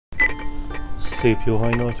Szép jó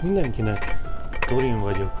hajnalt mindenkinek, Thorin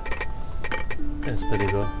vagyok, ez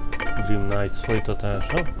pedig a Dream Knights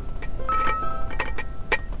folytatása.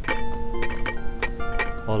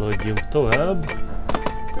 Haladjunk tovább.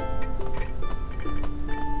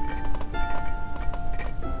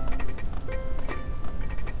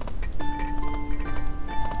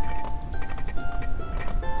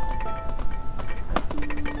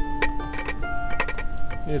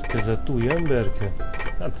 Érkezett új emberke,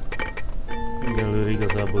 hát egyelőre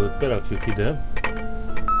igazából őt berakjuk ide.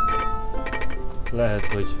 Lehet,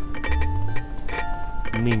 hogy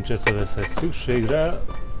nincs eszeveszett szükség rá,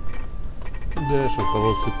 de sokkal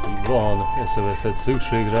valószínűleg, hogy van eszeveszett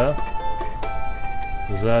szükség rá.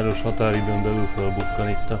 A záros határidőn belül felbukkan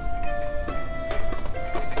itt a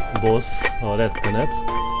boss, a rettenet,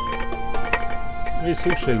 és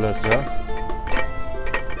szükség lesz rá.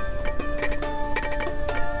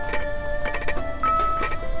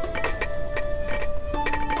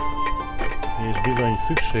 És bizony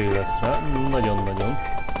szükség lesz rá, nagyon-nagyon.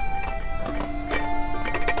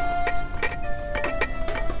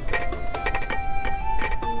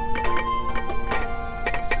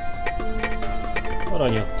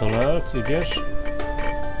 Aranyat talált, ügyes.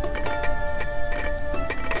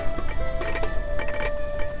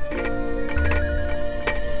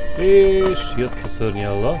 És jött a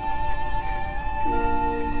szörnyella.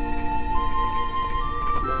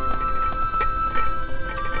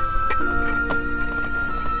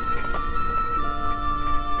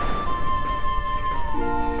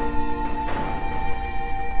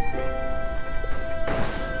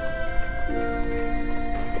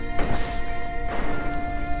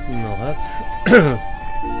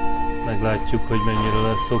 Meglátjuk, hogy mennyire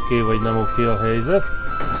lesz oké, vagy nem oké a helyzet.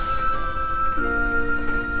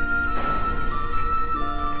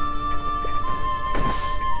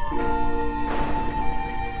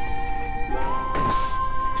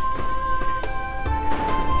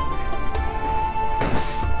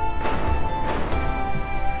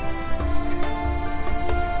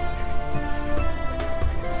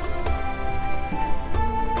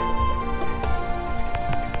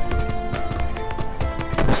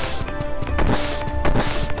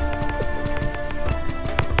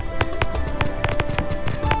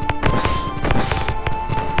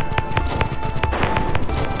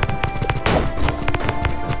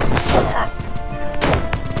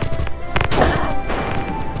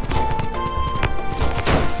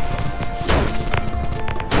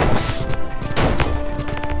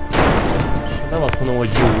 Nem azt mondom,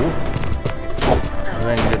 hogy jó.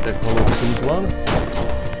 Rengeteg halottunk van.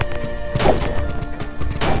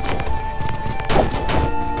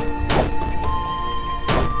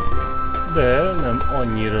 De nem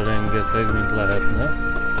annyira rengeteg, mint lehetne.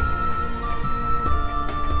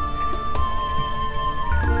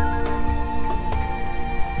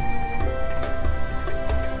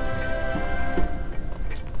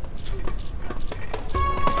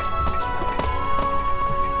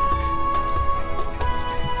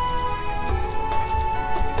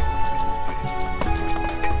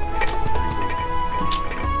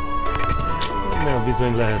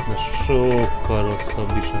 Bizony lehetne sokkal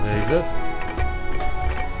rosszabb is a helyzet.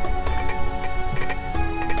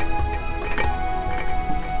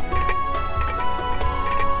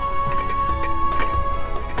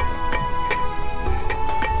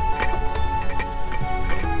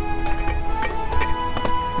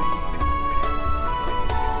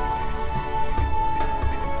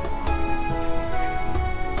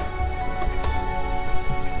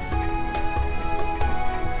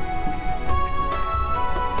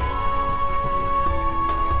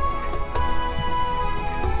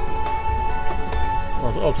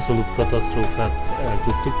 Az abszolút katasztrófát el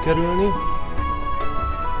tudtuk kerülni.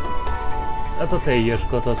 Hát a teljes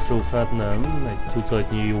katasztrófát nem, egy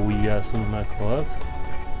tucatnyi jó íjászunk meghalt.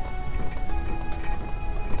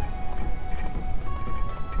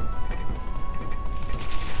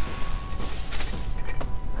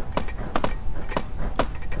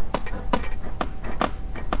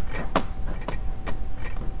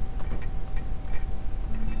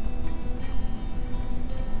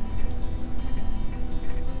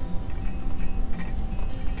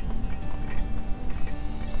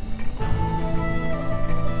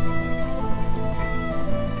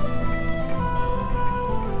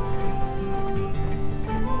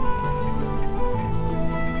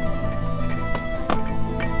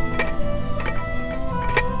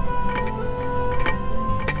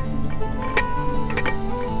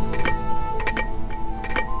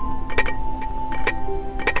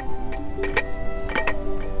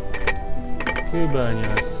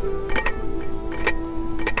 Kőbányász.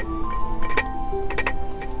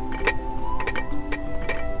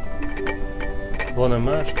 Van-e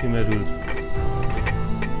más kimerült?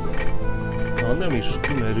 Ha nem is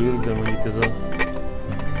kimerült, de mondjuk ez a...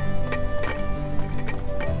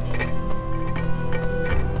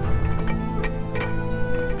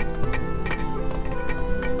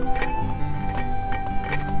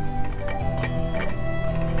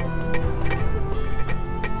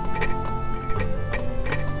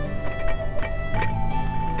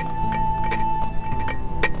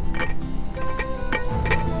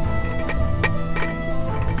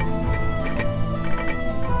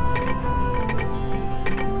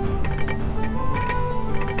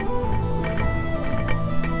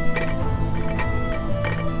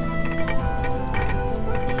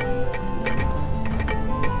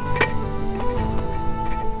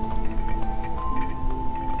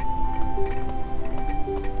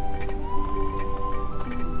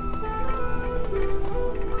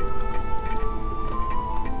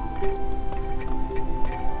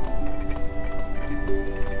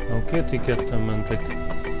 Ti ketten mentek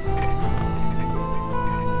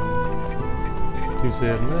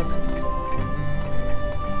tüzérnek.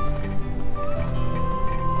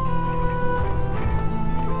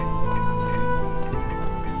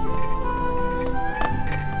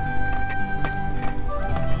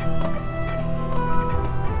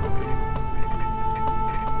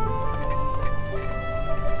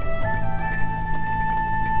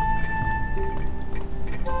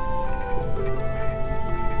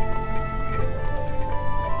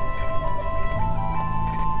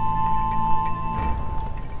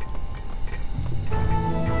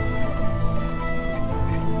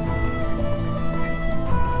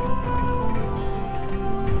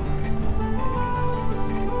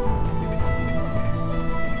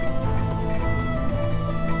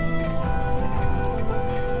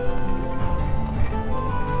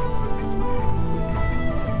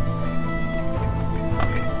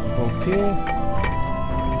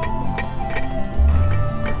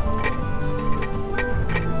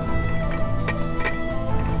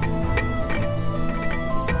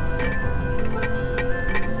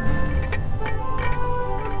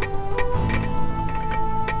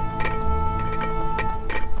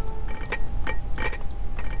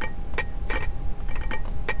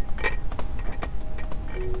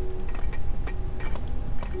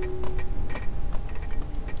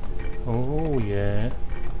 Oh yeah.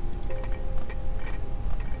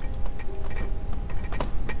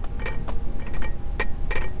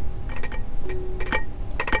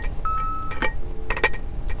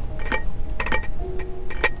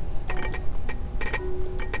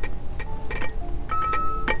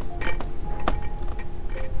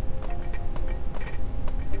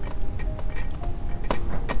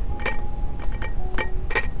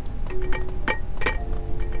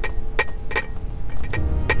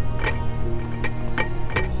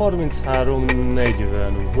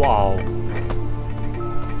 $33.40, wow!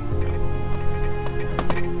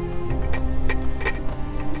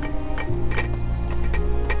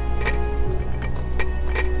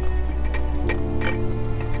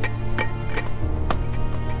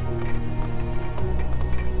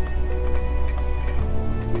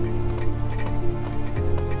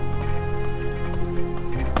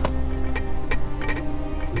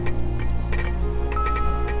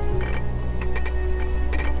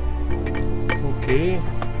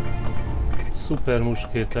 Szuper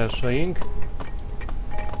muskétársaink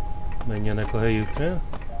menjenek a helyükre.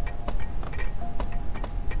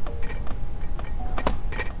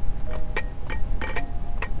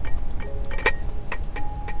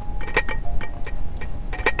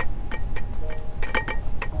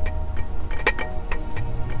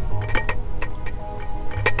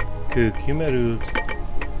 Kő kimerült.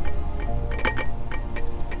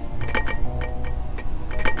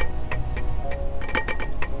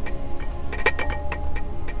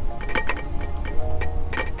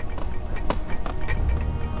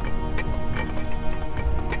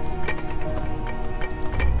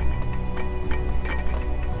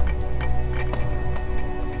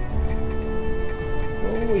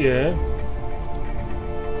 Yeah.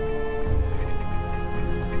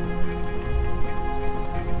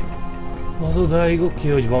 Az odáig oké,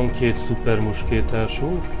 hogy van két szuper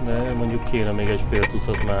muskétársunk, de mondjuk kéne még egy fél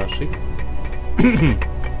tucat másik.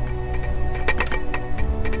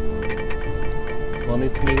 Van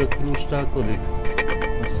itt még, aki lustálkodik?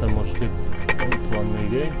 Azt hiszem most itt van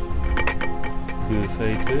még egy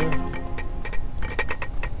kőfejtő.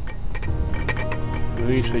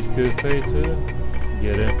 Ő is egy kőfejtő.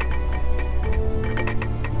 Gyere!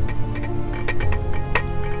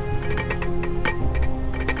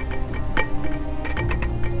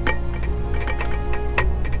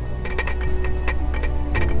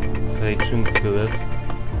 Fejtsünk követ.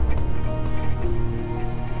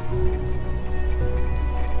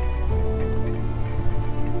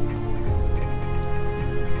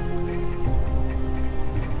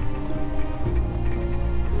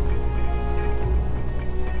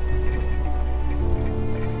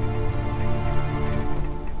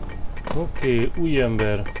 Oké, új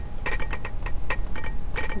ember.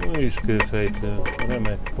 Ő is kőfejtő.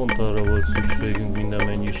 Remek, pont arra volt szükségünk minden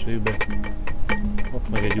mennyiségben. Ott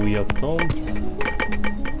meg egy újabb tomb.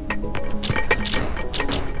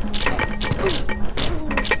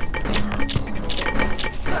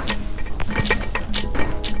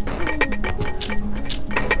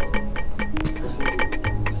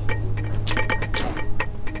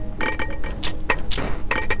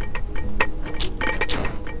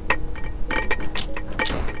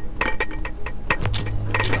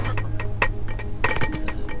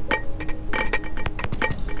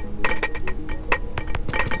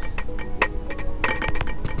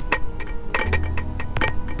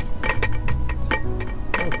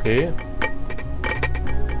 Oké.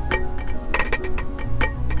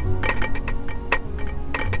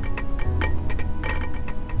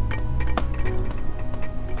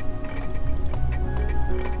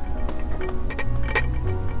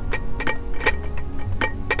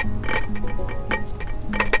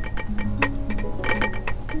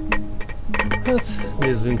 Hát,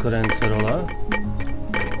 nézzünk a rendszer alá.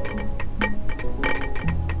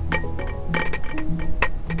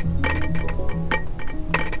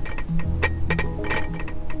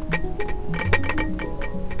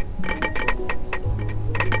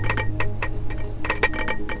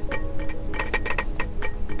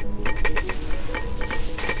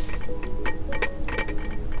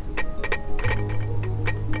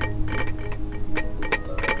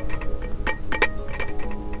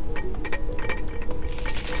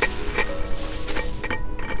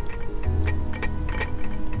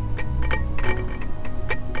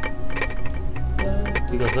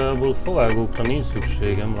 Igazából favágókra nincs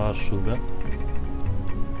szükségem, lássuk be.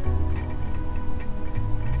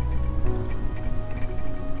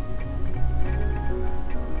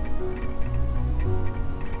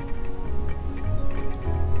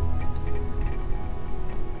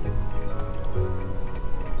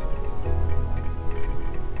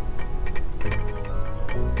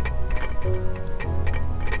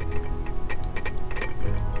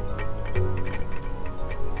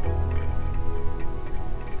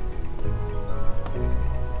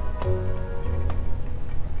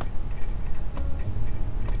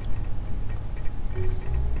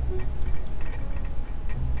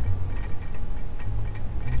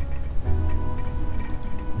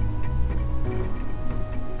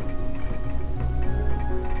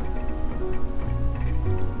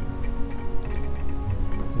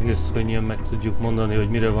 Egész könnyen meg tudjuk mondani, hogy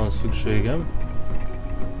mire van szükségem.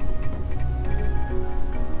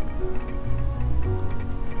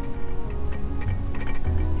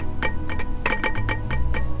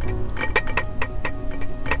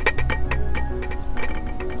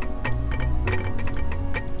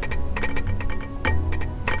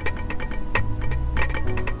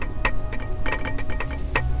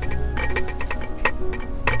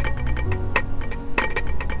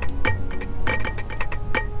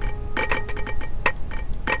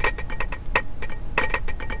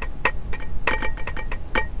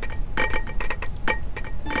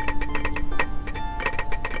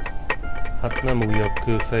 Hát nem újabb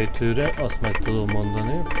kőfejtőre, azt meg tudom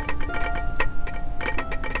mondani.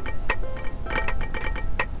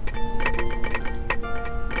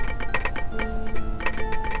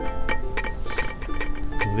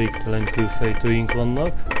 Végtelen kőfejtőink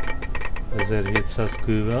vannak, 1700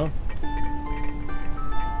 kővel.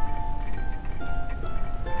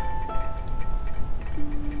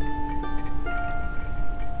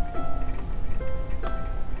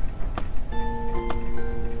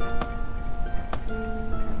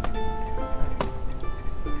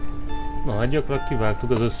 Na, hát gyakorlatilag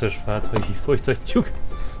kivágtuk az összes fát, ha így folytatjuk.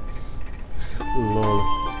 Lol.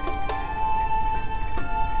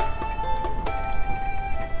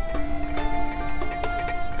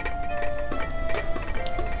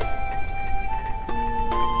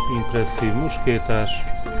 Impresszív muskétás.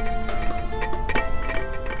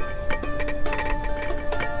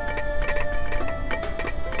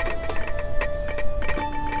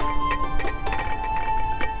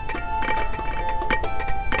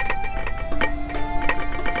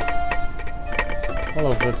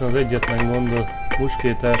 Alapvetően az egyetlen gond a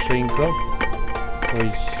muskétársainkkal,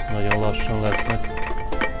 hogy nagyon lassan lesznek.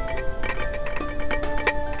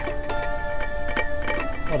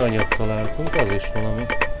 Aranyat találtunk, az is valami.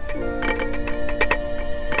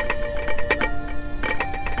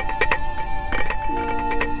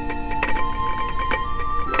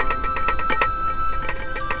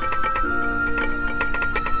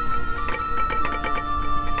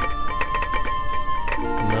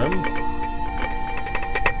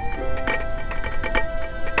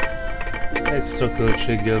 Extra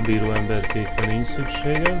költséggel bíró emberkékre nincs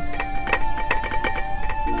szükségem.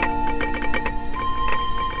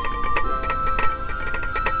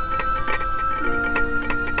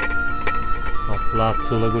 A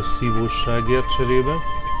látszólagos szívósságért cserébe.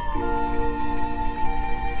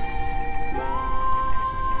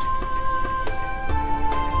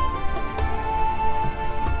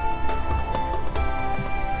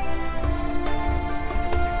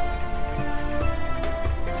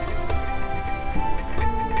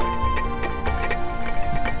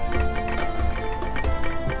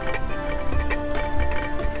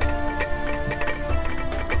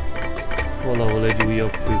 Valahol egy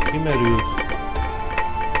újabb kő kimerült.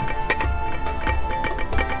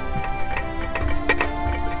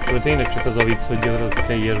 És tényleg csak az a vicc, hogy gyakorlatilag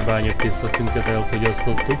teljes bányakészletünket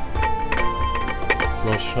elfogyasztottuk.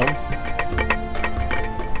 Lassan.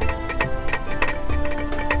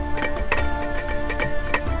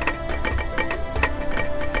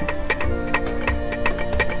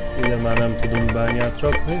 Ide már nem tudunk bányát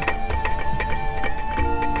rakni.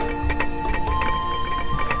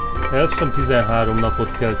 Azt hiszem 13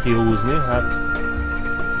 napot kell kihúzni, hát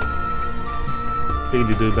fél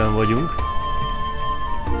időben vagyunk.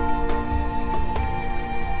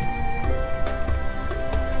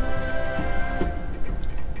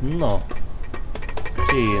 Na,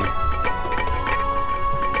 kén.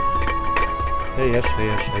 Helyes,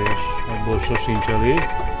 abból sosincs elég.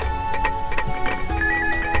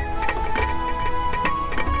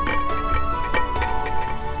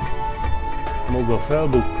 Maga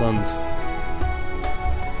felbukkant.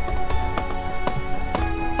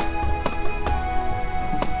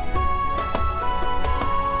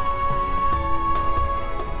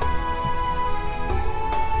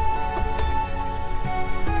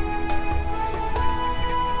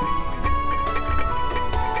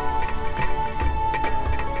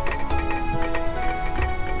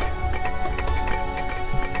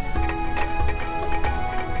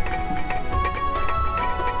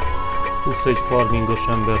 Plusz egy farmingos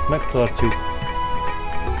embert megtartjuk.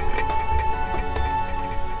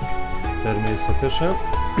 Természetesen.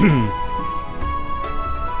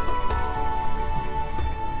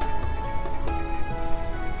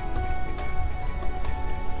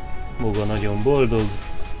 Maga nagyon boldog.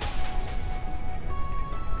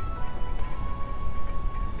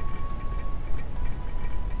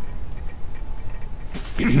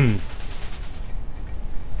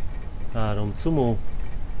 Három cumó.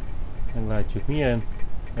 Meglátjuk milyen,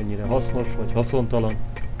 mennyire hasznos vagy haszontalan.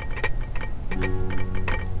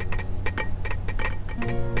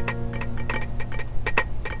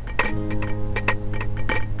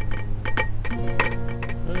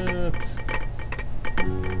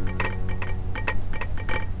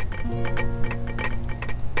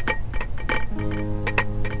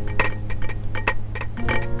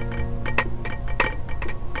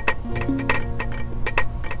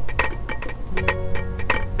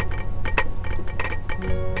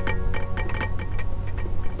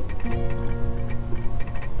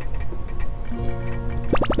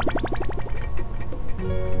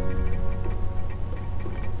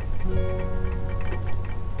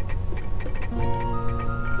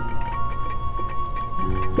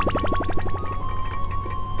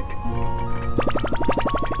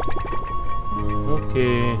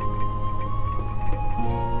 Oké.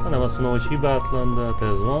 Nem azt mondom, hogy hibátlan, de hát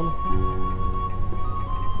ez van.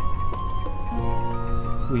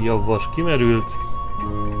 Újabb vas kimerült.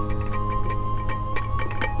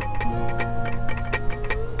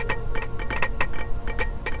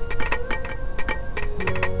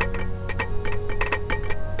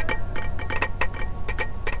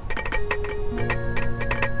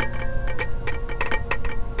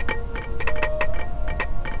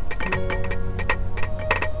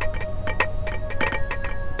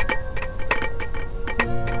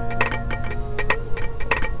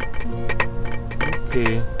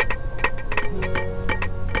 Oké.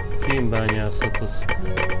 Kémbányászat az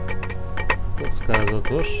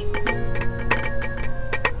kockázatos.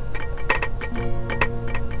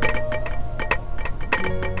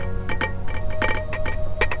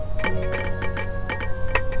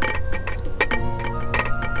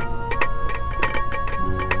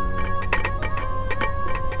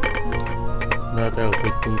 De hát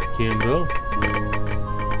elfogytunk kémből.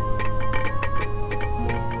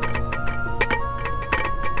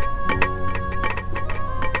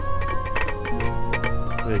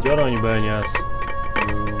 Egy aranybányász.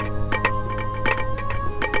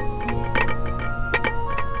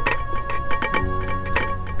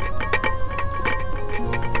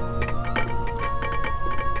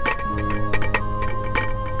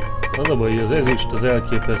 Az a baj, hogy az ezüst az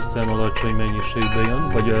elképesztően alacsony mennyiségben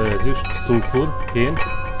jön, vagy az ezüst szulfurként.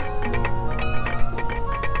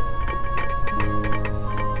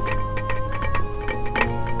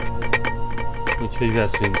 Úgyhogy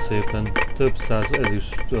veszünk szépen több száz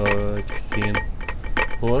ezüst kén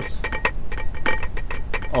port,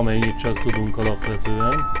 amennyit csak tudunk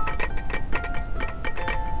alapvetően,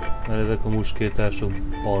 mert ezek a muskétások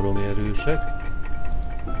baromi erősek,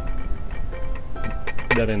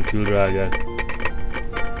 de rendkívül drágák.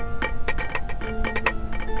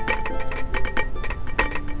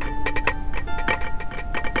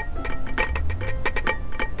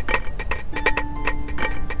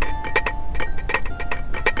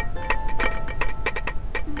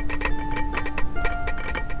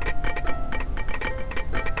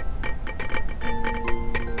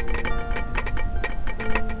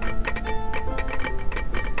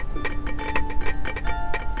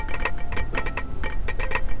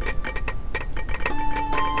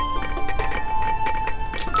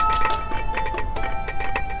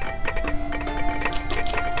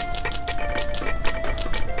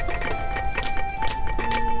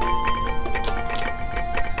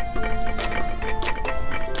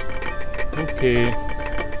 Oké.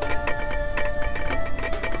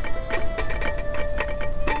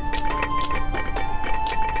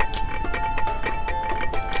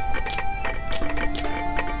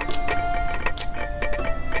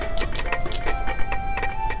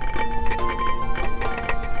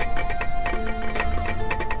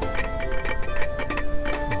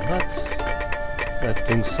 Hát,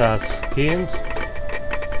 vettünk 100-ként.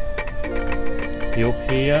 Jobb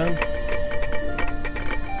hiány.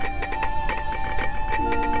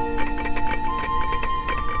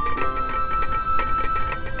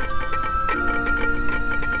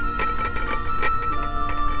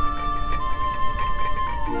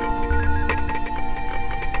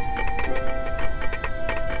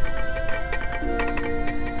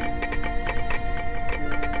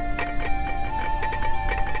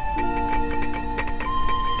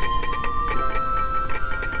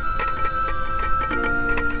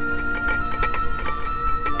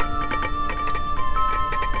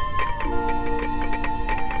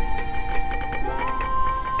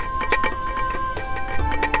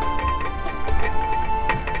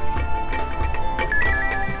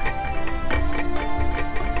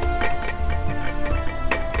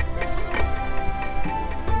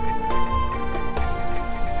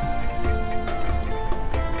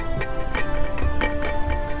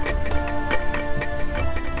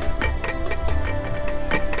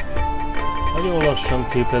 Nagyon lassan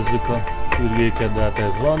képezzük a ürgéket, de hát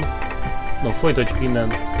ez van. Na, folytatjuk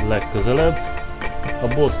innen legközelebb. A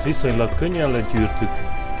boss-t viszonylag könnyen legyűrtük,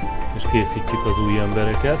 és készítjük az új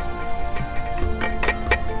embereket.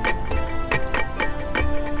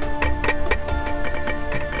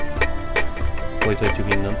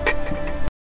 Folytatjuk innen.